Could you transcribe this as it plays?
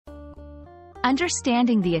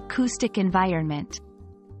Understanding the acoustic environment.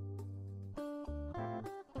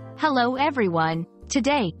 Hello everyone.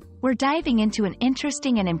 Today, we're diving into an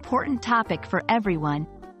interesting and important topic for everyone,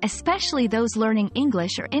 especially those learning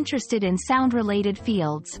English or interested in sound-related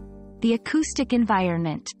fields: the acoustic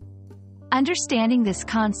environment. Understanding this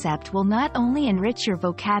concept will not only enrich your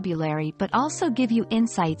vocabulary but also give you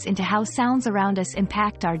insights into how sounds around us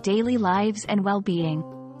impact our daily lives and well-being.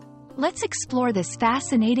 Let's explore this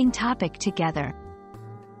fascinating topic together.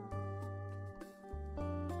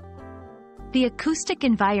 The acoustic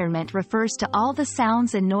environment refers to all the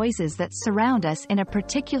sounds and noises that surround us in a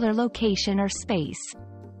particular location or space.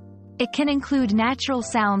 It can include natural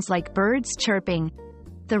sounds like birds chirping,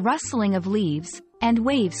 the rustling of leaves, and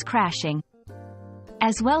waves crashing,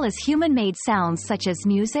 as well as human-made sounds such as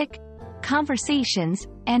music, conversations,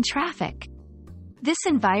 and traffic. This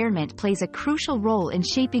environment plays a crucial role in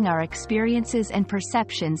shaping our experiences and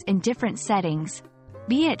perceptions in different settings,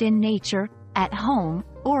 be it in nature, at home,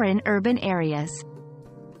 or in urban areas.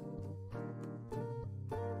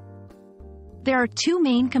 There are two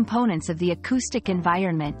main components of the acoustic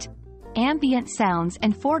environment: ambient sounds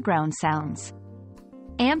and foreground sounds.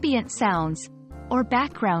 Ambient sounds, or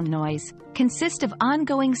background noise, consist of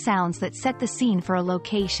ongoing sounds that set the scene for a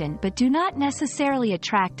location but do not necessarily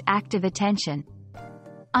attract active attention.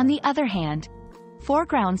 On the other hand,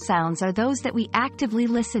 foreground sounds are those that we actively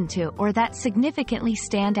listen to or that significantly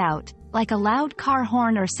stand out, like a loud car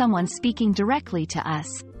horn or someone speaking directly to us.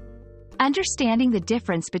 Understanding the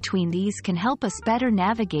difference between these can help us better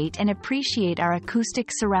navigate and appreciate our acoustic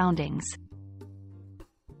surroundings.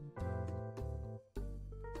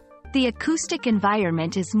 The acoustic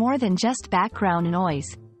environment is more than just background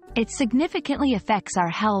noise. It significantly affects our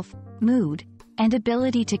health, mood, and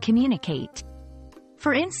ability to communicate.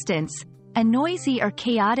 For instance, a noisy or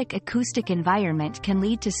chaotic acoustic environment can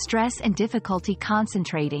lead to stress and difficulty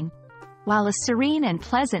concentrating, while a serene and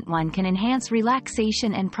pleasant one can enhance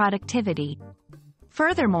relaxation and productivity.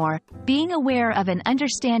 Furthermore, being aware of and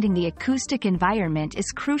understanding the acoustic environment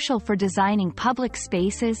is crucial for designing public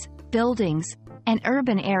spaces, buildings, and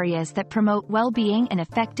urban areas that promote well-being and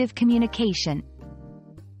effective communication.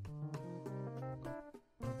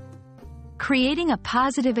 Creating a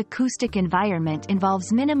positive acoustic environment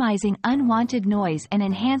involves minimizing unwanted noise and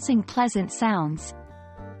enhancing pleasant sounds.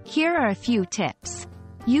 Here are a few tips.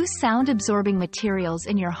 Use sound-absorbing materials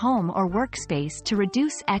in your home or workspace to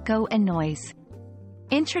reduce echo and noise.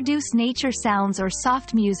 Introduce nature sounds or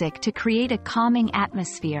soft music to create a calming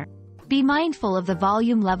atmosphere. Be mindful of the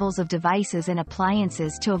volume levels of devices and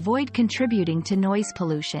appliances to avoid contributing to noise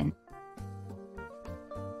pollution.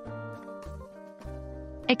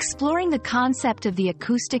 Exploring the concept of the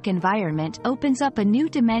acoustic environment opens up a new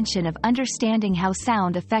dimension of understanding how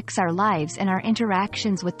sound affects our lives and our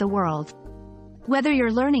interactions with the world. Whether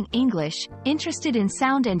you're learning English, interested in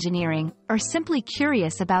sound engineering, or simply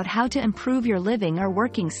curious about how to improve your living or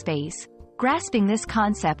working space, grasping this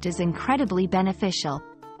concept is incredibly beneficial.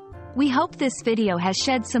 We hope this video has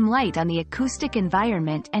shed some light on the acoustic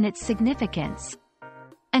environment and its significance.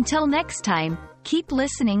 Until next time, keep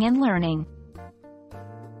listening and learning.